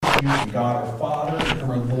you from God our Father and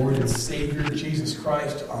from our Lord and Savior, Jesus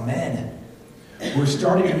Christ. Amen. We're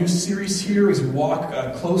starting a new series here as we walk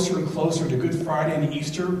closer and closer to Good Friday and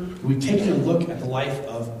Easter. We take a look at the life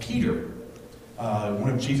of Peter, one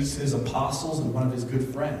of Jesus' apostles and one of his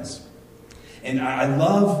good friends. And I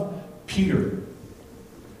love Peter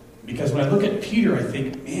because when I look at Peter, I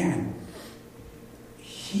think, man,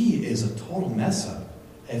 he is a total mess up.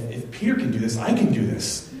 If Peter can do this, I can do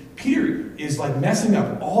this. Peter is like messing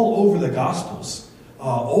up all over the Gospels,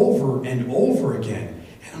 over and over again.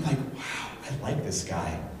 And I'm like, wow, I like this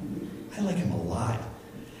guy. I like him a lot.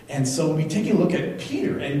 And so we'll be taking a look at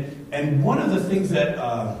Peter. And one of the things that,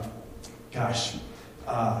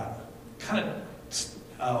 kind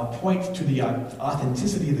of points to the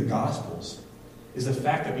authenticity of the Gospels is the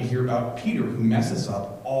fact that we hear about Peter who messes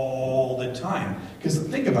up all the time. Because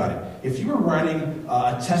think about it. If you were writing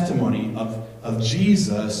a testimony of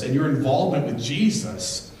Jesus and your involvement with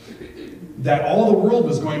Jesus that all the world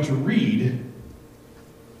was going to read,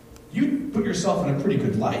 you'd put yourself in a pretty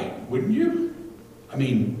good light, wouldn't you? I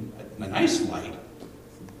mean, a nice light.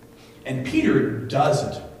 And Peter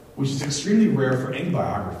doesn't, which is extremely rare for any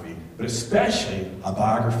biography, but especially a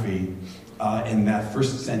biography in that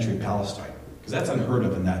first century Palestine. Because that's unheard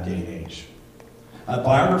of in that day and age.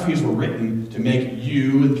 Biographies were written to make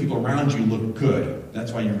you and people around you look good.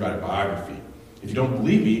 That's why you write a biography. If you don't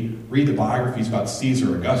believe me, read the biographies about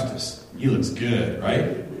Caesar Augustus. He looks good,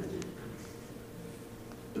 right?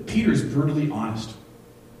 But Peter's brutally honest.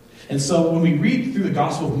 And so when we read through the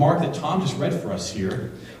Gospel of Mark that Tom just read for us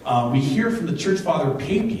here, we hear from the church father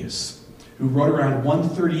Papias, who wrote around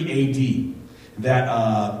 130 AD.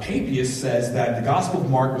 That Papias says that the Gospel of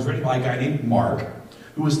Mark was written by a guy named Mark,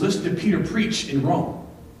 who was listening to Peter preach in Rome.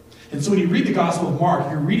 And so when you read the Gospel of Mark,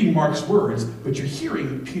 you're reading Mark's words, but you're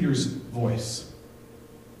hearing Peter's voice.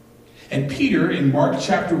 And Peter, in Mark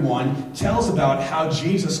chapter 1, tells about how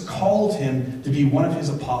Jesus called him to be one of his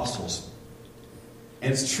apostles.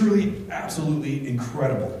 And it's truly, absolutely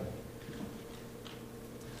incredible.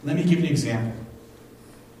 Let me give you an example.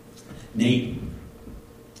 Nate,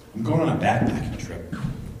 I'm going on a backpacking trip. Do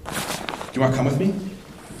you want to come with me?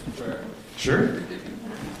 Sure?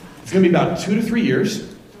 It's going to be about 2 to 3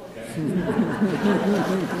 years. Okay.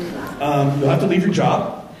 You'll have to leave your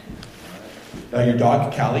job, your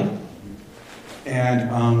dog, Callie. And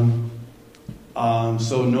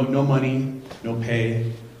so no money, no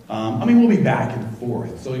pay. We'll be back and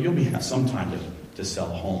forth. So you'll have some time to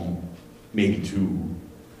sell a home, maybe 2.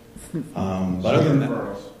 But other than that,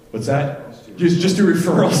 what's that? Just do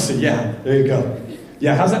referrals. Yeah, there you go.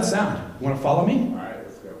 Yeah, how's that sound? You want to follow me? All right,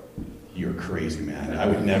 let's go. You're crazy, man. I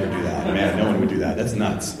would never do that. Man, no one would do that. That's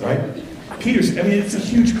nuts, right? Peter's, it's a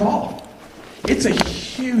huge call. It's a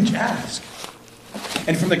huge ask.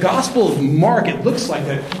 And from the Gospel of Mark, it looks like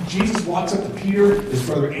that Jesus walks up to Peter, his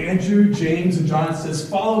brother Andrew, James, and John, and says,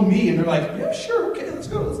 follow me. And they're like, yeah, sure, okay, let's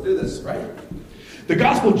go, let's do this, right? The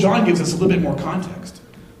Gospel of John gives us a little bit more context.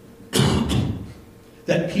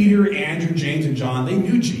 That Peter, Andrew, James, and John, they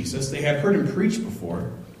knew Jesus. They had heard him preach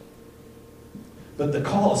before. But the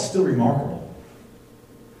call is still remarkable.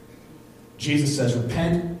 Jesus says,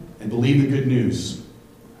 repent and believe the good news.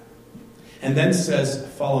 And then says,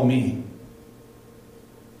 follow me.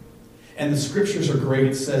 And the scriptures are great.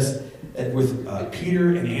 It says that with Peter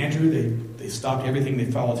and Andrew, they stopped everything. They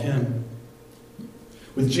followed him.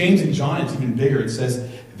 With James and John, it's even bigger. It says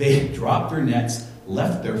they dropped their nets,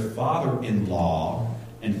 left their father-in-law,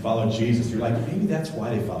 and followed Jesus. You're like, maybe that's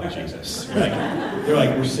why they followed Jesus. They're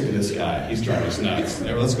like, we're sick of this guy. He's driving us nuts.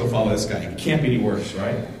 Let's go follow this guy. It can't be any worse,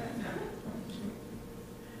 right?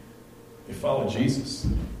 They followed Jesus.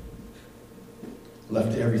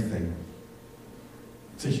 Left everything.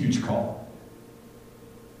 It's a huge call.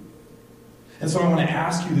 And so I want to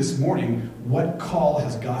ask you this morning, what call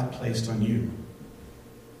has God placed on you?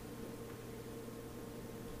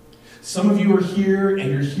 Some of you are here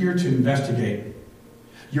and you're here to investigate.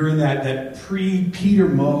 You're in that pre-Peter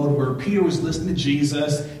mode where Peter was listening to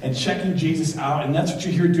Jesus and checking Jesus out, and that's what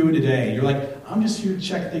you're here doing today. You're like, I'm just here to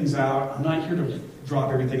check things out. I'm not here to drop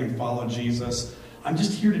everything and follow Jesus. I'm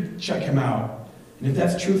just here to check him out. And if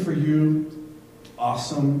that's true for you,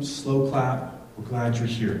 awesome, slow clap. We're glad you're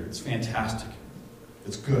here. It's fantastic.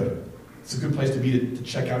 It's good. It's a good place to be to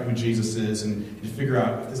check out who Jesus is and to figure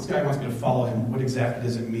out if this guy wants me to follow him, what exactly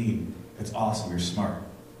does it mean? It's awesome. You're smart.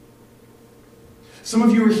 Some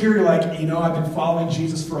of you are here, you're like, I've been following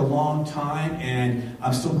Jesus for a long time, and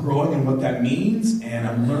I'm still growing in what that means, and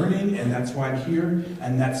I'm learning, and that's why I'm here,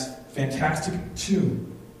 and that's fantastic too.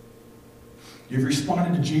 You've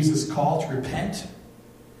responded to Jesus' call to repent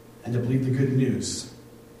and to believe the good news.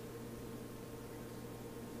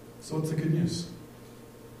 So what's the good news?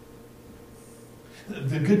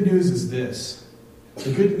 The good news is this.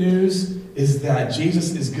 The good news is that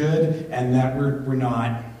Jesus is good and that we're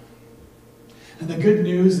not. And the good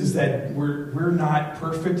news is that we're not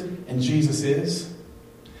perfect and Jesus is.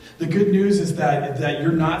 The good news is that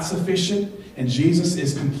you're not sufficient and Jesus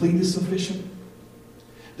is completely sufficient.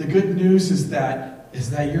 The good news is that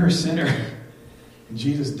you're a sinner and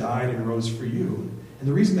Jesus died and rose for you. And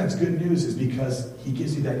the reason that's good news is because he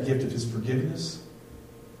gives you that gift of his forgiveness,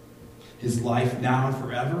 his life now and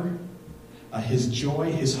forever, his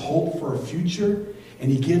joy, his hope for a future,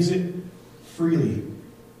 and he gives it freely.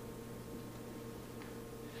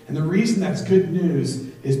 And the reason that's good news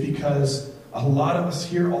is because a lot of us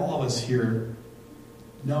here, all of us here,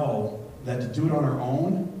 know that to do it on our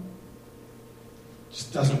own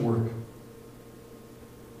just doesn't work.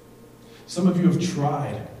 Some of you have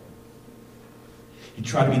tried. You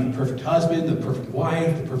try to be the perfect husband, the perfect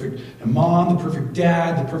wife, the perfect mom, the perfect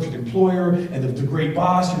dad, the perfect employer, and the great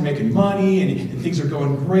boss. You're making money, and things are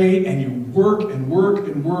going great, and you work and work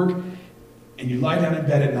and work, and you lie down in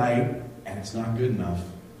bed at night, and it's not good enough.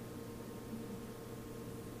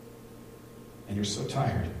 And you're so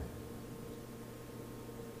tired.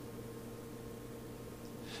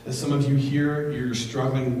 As some of you here, you're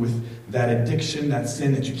struggling with that addiction, that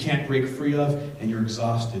sin that you can't break free of, and you're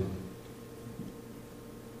exhausted.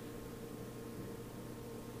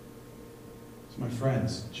 So my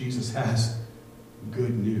friends, Jesus has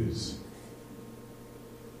good news.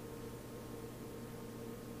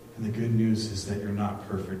 And the good news is that you're not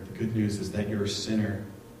perfect. The good news is that you're a sinner.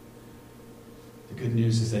 The good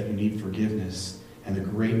news is that you need forgiveness. And the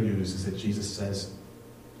great news is that Jesus says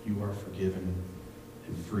you are forgiven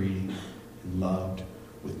and free and loved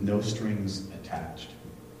with no strings attached.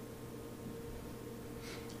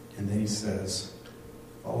 And then he says,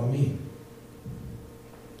 follow me.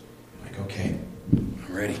 I'm like, okay, I'm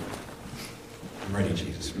ready. I'm ready,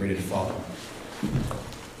 Jesus. I'm ready to follow.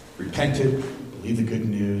 Repented, believe the good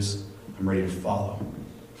news. I'm ready to follow.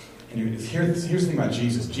 And here's the thing about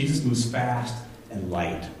Jesus. Jesus moves fast and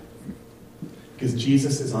light. Because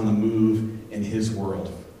Jesus is on the move in his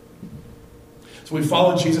world. So we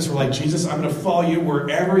follow Jesus. We're like, Jesus, I'm going to follow you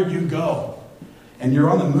wherever you go. And you're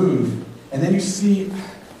on the move. And then you see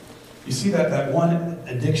that one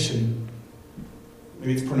addiction.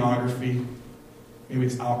 Maybe it's pornography. Maybe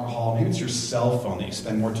it's alcohol. Maybe it's your cell phone that you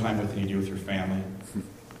spend more time with than you do with your family.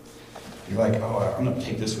 You're like, oh, I'm going to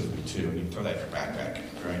take this with me too. And you throw that in your backpack,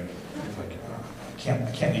 right? You're like, oh, I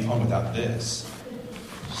can't leave home without this.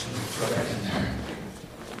 So you throw that in there.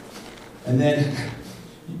 And then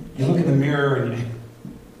you look in the mirror and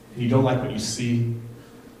you don't like what you see.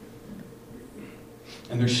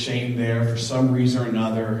 And there's shame there for some reason or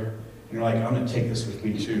another. And you're like, I'm going to take this with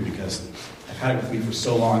me too because I've had it with me for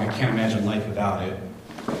so long, I can't imagine life without it.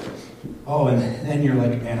 Oh, and then you're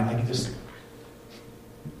like, man, I can just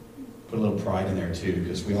put a little pride in there too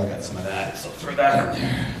because we all got some of that. So throw that in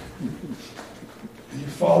there. And you're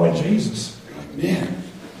following Jesus. You're like, man,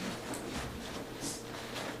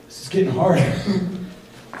 this is getting hard.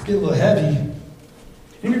 It's getting a little heavy.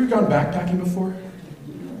 Have you ever gone backpacking before?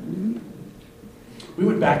 We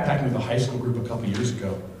went backpacking with a high school group a couple years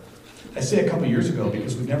ago. I say a couple years ago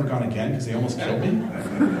because we've never gone again because they almost killed me. And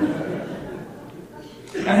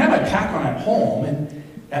I had my pack on at home, and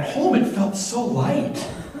at home it felt so light.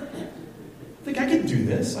 I think I could do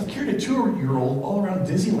this. I've carried a 2-year-old all around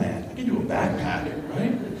Disneyland. I can do a backpack,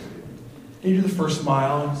 right? And you do the first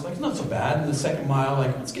mile, and it's like, it's not so bad. And the second mile,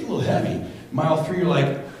 like, it's getting a little heavy. Mile 3, you're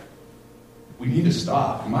like, we need to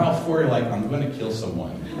stop. And mile 4, you're like, I'm going to kill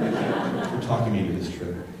someone. You're talking me into this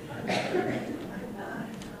trip.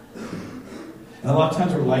 And a lot of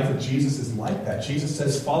times our life with Jesus is like that. Jesus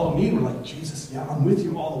says, follow me. We're like, Jesus, yeah, I'm with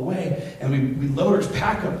you all the way. And we load our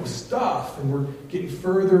pack up with stuff, and we're getting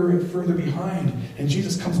further and further behind. And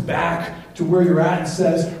Jesus comes back to where you're at and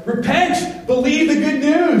says, repent, believe the good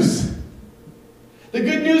news. The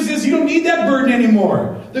good news is you don't need that burden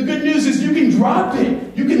anymore. The good news is you can drop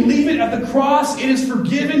it. You can leave it at the cross. It is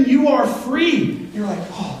forgiven. You are free. You're like,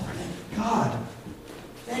 oh, thank God.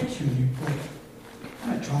 Thank you. You're like, I'm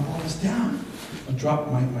going to drop all this down. I'll drop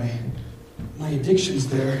my addictions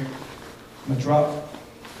there. I'm going to drop,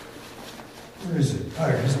 where is it?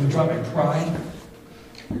 There it is. I'm going to drop my pride.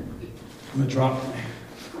 I'm going to drop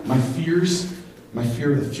my fears, my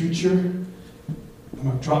fear of the future. I'm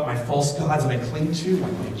going to drop my false gods that I cling to,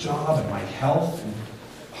 like my job and my health. And,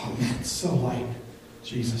 oh man, it's so light.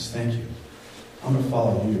 Jesus, thank you. I'm going to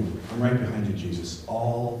follow you. I'm right behind you, Jesus,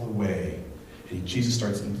 all the way. And Jesus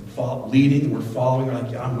starts leading, we're following, we're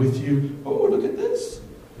like, yeah, I'm with you. Oh, look at this.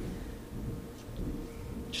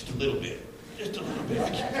 Just a little bit. Just a little bit. I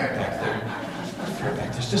can't fit it back there. I can't fit it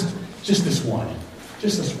back there. Just this one.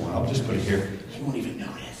 Just this one. I'll just put it here. You won't even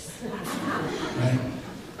notice. Right?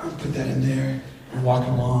 I'll put that in there. I'm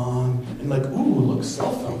walking along. And like, ooh, look,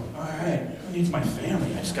 cell phone. All right. Who needs my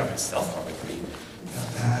family? I just got my cell phone with me.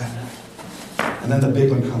 Got that. And then the big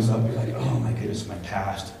one comes up. You're like, oh my goodness, my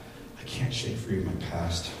past. I can't shake free of my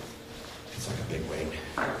past. It's like a big weight.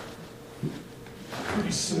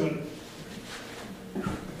 Pretty soon, the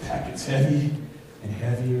pack gets heavy and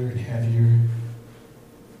heavier and heavier.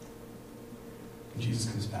 And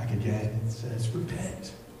Jesus comes back again and says,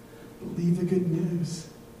 repent. Believe the good news.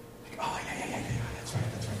 Like, oh, yeah. That's right.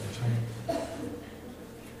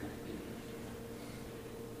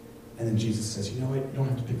 And then Jesus says, you know what? You don't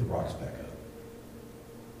have to pick the rocks back up.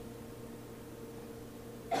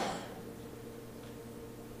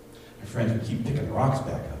 My friends, we keep picking the rocks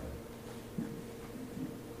back up.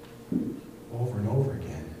 Over and over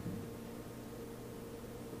again.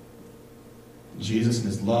 Jesus in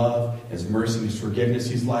his love, his mercy, and his forgiveness,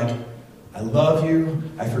 he's like, I love you,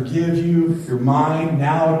 I forgive you, you're mine,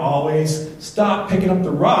 now and always. Stop picking up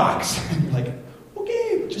the rocks. And you're like,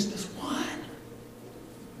 okay, just this one.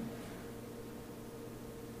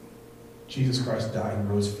 Jesus Christ died and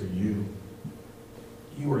rose for you.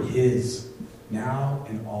 You are his, now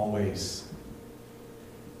and always.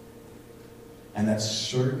 And that's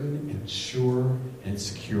certain and sure and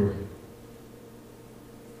secure.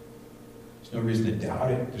 There's no reason to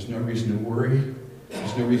doubt it. There's no reason to worry.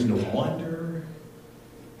 There's no reason to wonder.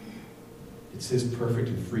 It's his perfect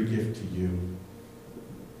and free gift to you.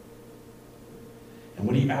 And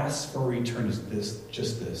what he asks for in return is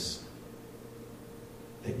this,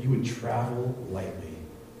 that you would travel lightly.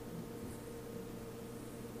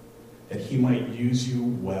 That he might use you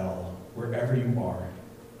well wherever you are.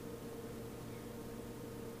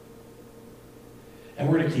 And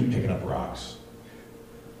we're going to keep picking up rocks.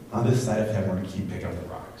 On this side of heaven, we're going to keep picking up the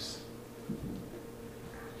rocks.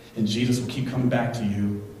 And Jesus will keep coming back to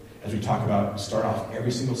you as we talk about, start off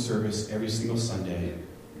every single service, every single Sunday. And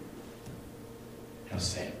he'll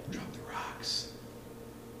say, drop the rocks.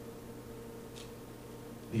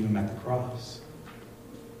 Leave them at the cross.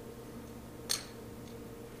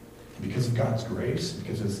 And because of God's grace,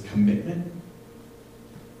 because of his commitment,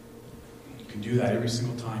 you can do that every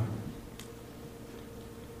single time.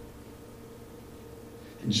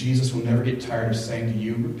 And Jesus will never get tired of saying to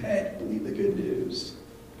you, repent, believe the good news.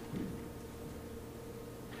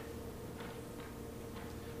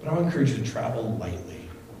 But I want to encourage you to travel lightly.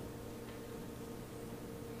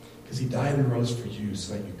 Because he died and rose for you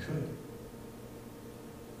so that you could.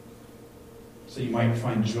 So you might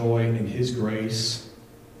find joy in his grace.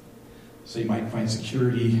 So you might find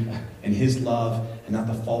security in his love and not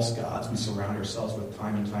the false gods we surround ourselves with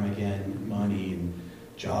time and time again. Money and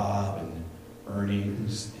job and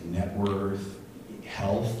earnings and net worth,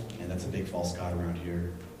 health, and that's a big false god around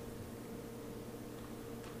here.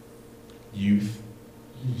 Youth.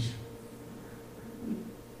 You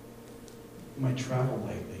might travel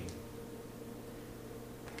lightly.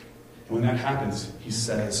 And when that happens, he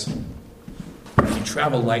says, if you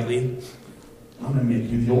travel lightly, I'm going to make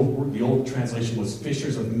you, the old translation was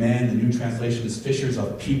fishers of men, the new translation is fishers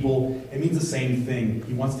of people. It means the same thing.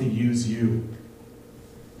 He wants to use you.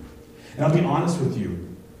 And I'll be honest with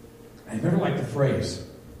you, I never liked the phrase,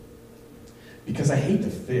 because I hate to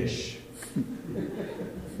fish.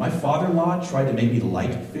 My father-in-law tried to make me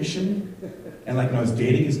like fishing, and like when I was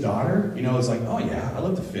dating his daughter, it was like, oh yeah, I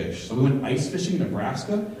love to fish. So we went ice fishing in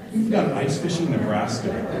Nebraska. We've gone ice fishing in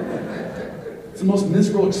Nebraska. It's the most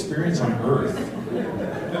miserable experience on earth.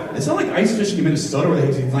 It's not like ice fishing in Minnesota where they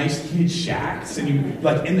have these nice heated shacks, and you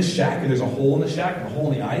like in the shack and there's a hole in the shack and a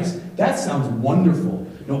hole in the ice. That sounds wonderful.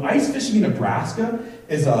 No, ice fishing in Nebraska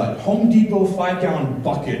is a Home Depot 5-gallon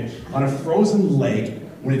bucket on a frozen lake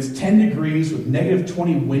when it's 10 degrees with negative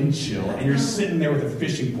 20 wind chill, and you're sitting there with a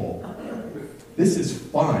fishing pole. This is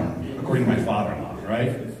fun, according to my father-in-law,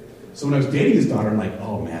 right? So when I was dating his daughter, I'm like,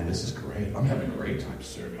 oh man, this is great. I'm having a great time,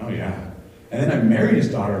 sir. Oh yeah. And then I married his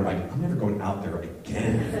daughter, I'm like, I'm never going out there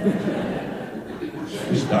again.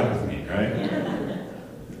 She's done with me,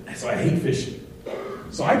 right? So I hate fishing.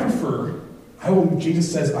 So I prefer,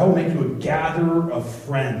 Jesus says, I will make you a gatherer of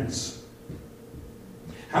friends.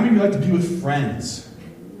 How many of you like to be with friends?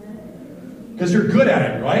 Because you're good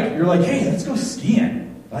at it, right? You're like, hey, let's go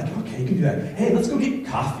skiing. Like, okay, you can do that. Hey, let's go get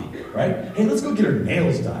coffee, right? Hey, let's go get our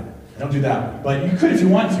nails done. I don't do that. But you could if you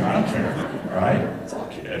want to. I don't care. All right? It's all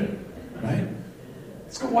good. Right?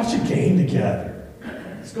 Let's go watch a game together.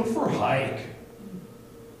 Let's go for a hike.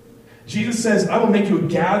 Jesus says, I will make you a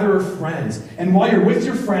gatherer of friends. And while you're with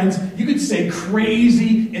your friends, you could say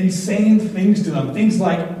crazy, insane things to them. Things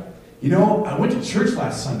like, I went to church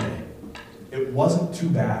last Sunday. It wasn't too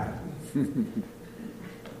bad.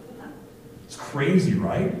 It's crazy,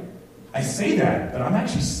 right? I say that, but I'm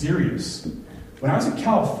actually serious. When I was in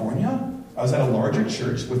California, I was at a larger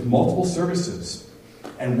church with multiple services.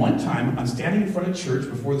 And one time, I'm standing in front of church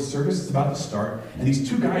before the service is about to start, and these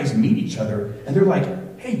two guys meet each other, and they're like,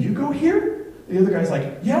 hey, you go here? The other guy's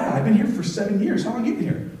like, yeah, I've been here for 7 years. How long have you been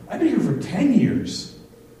here? I've been here for 10 years.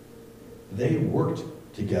 They worked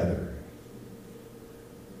together.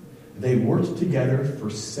 They worked together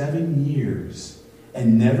for 7 years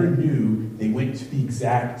and never knew they went to the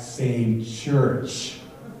exact same church.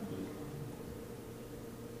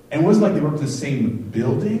 And it wasn't like they worked in the same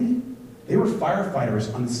building. They were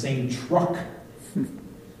firefighters on the same truck.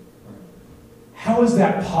 How is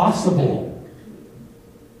that possible?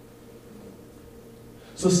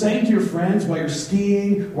 So saying to your friends while you're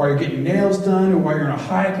skiing, while you're getting your nails done, or while you're on a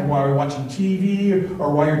hike, or while you're watching TV,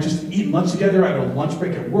 or while you're just eating lunch together at a lunch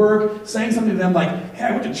break at work, saying something to them like, hey,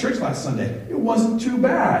 I went to church last Sunday. It wasn't too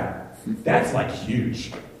bad. That's like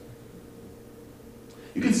huge.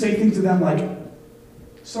 You can say things to them like,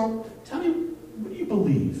 so tell me, what do you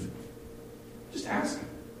believe? Just ask them.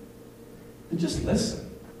 And just listen.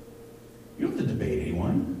 You don't have to debate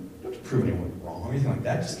anyone. You don't have to prove anyone wrong or anything like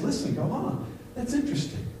that. Just listen. Go on. That's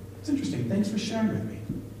interesting. It's interesting. Thanks for sharing with me.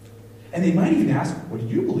 And they might even ask, what do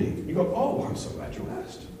you believe? You go, oh, I'm so glad you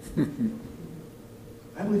asked.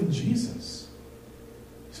 I believe in Jesus.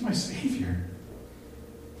 He's my Savior.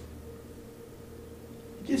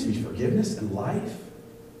 He gives me forgiveness and life.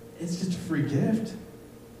 It's just a free gift.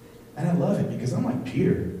 And I love it because I'm like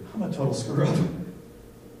Peter. I'm a total screw-up.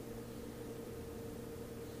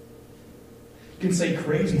 You can say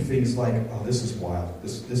crazy things like, oh, this is wild.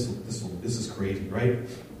 This is crazy, right?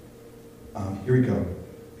 Here we go.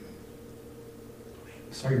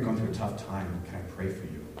 Sorry you're going through a tough time. Can I pray for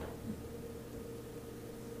you?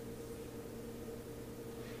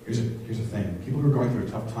 Here's the thing. People who are going through a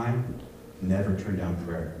tough time never turn down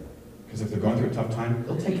prayer. Because if they're going through a tough time,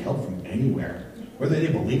 they'll take help from anywhere, whether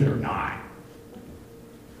they believe it or not.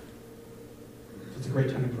 So it's a great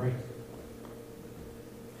time to pray.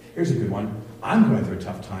 Here's a good one. I'm going through a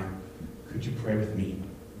tough time. Could you pray with me?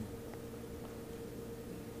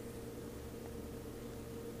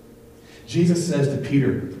 Jesus says to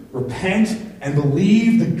Peter, repent and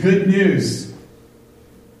believe the good news.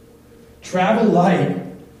 Travel light.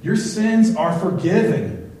 Your sins are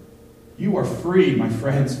forgiven. You are free, my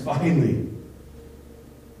friends, finally.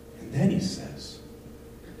 And then he says,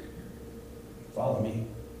 follow me.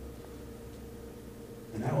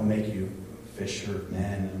 And I will make you fisher of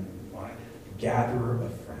men and gatherer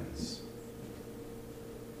of friends.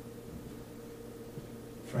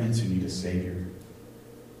 Friends who need a Savior.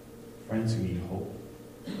 Friends who need hope.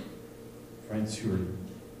 Friends who are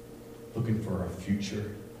looking for a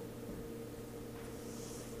future.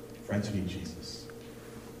 Friends who need Jesus.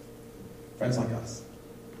 Friends like us.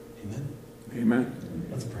 Amen? Amen.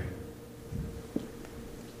 Let's pray.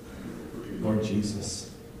 Lord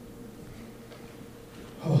Jesus.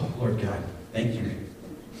 Oh, Lord God, thank you.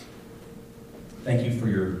 Thank you for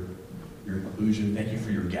your inclusion. Thank you for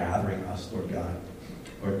your gathering us, Lord God.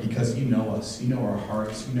 Lord, because you know us. You know our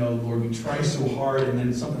hearts. You know, Lord, we try so hard and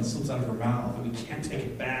then something slips out of our mouth and we can't take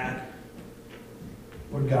it back.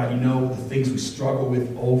 Lord God, you know the things we struggle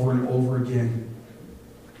with over and over again.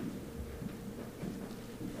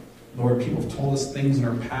 Lord, people have told us things in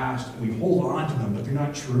our past and we hold on to them, but they're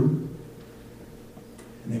not true.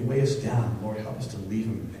 And they weigh us down. Lord, help us to leave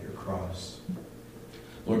them at your cross.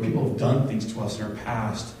 Lord, people have done things to us in our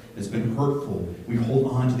past that's been hurtful. We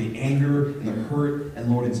hold on to the anger and the hurt,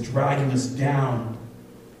 and Lord, it's dragging us down.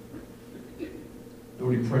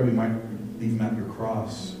 Lord, we pray we might leave them at your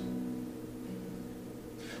cross.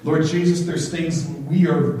 Lord Jesus, there's things we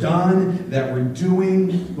have done that we're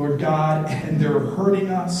doing, Lord God, and they're hurting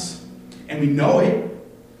us, and we know it.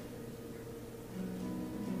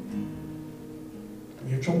 And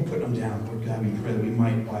we have trouble putting them down. Lord God, we pray that we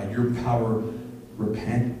might, by your power,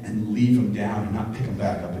 repent and leave them down and not pick them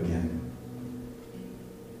back up again.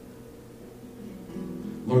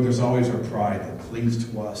 Lord, there's always our pride that clings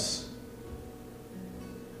to us.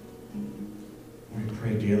 We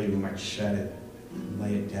pray daily we might shed it and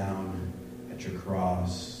lay it down at your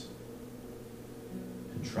cross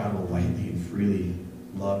and travel lightly and freely,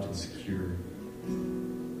 loved and secure.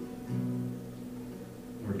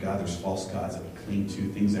 Lord God, there's false gods that we cling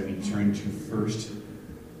to, things that we turn to first.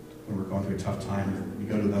 When we're going through a tough time, we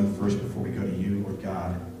go to them first before we go to you, Lord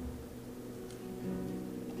God.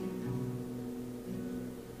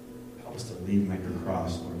 believing at your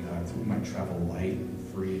cross, Lord God, that we might travel light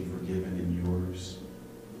and free and forgiven in yours.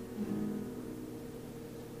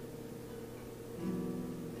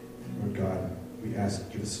 Lord God, we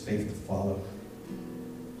ask, give us faith to follow,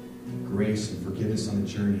 grace and forgiveness on the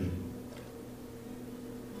journey,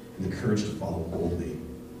 and the courage to follow boldly.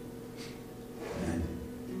 Amen.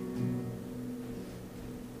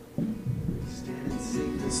 Stand and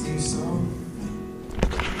sing this new song.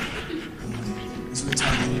 As we're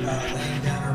talking about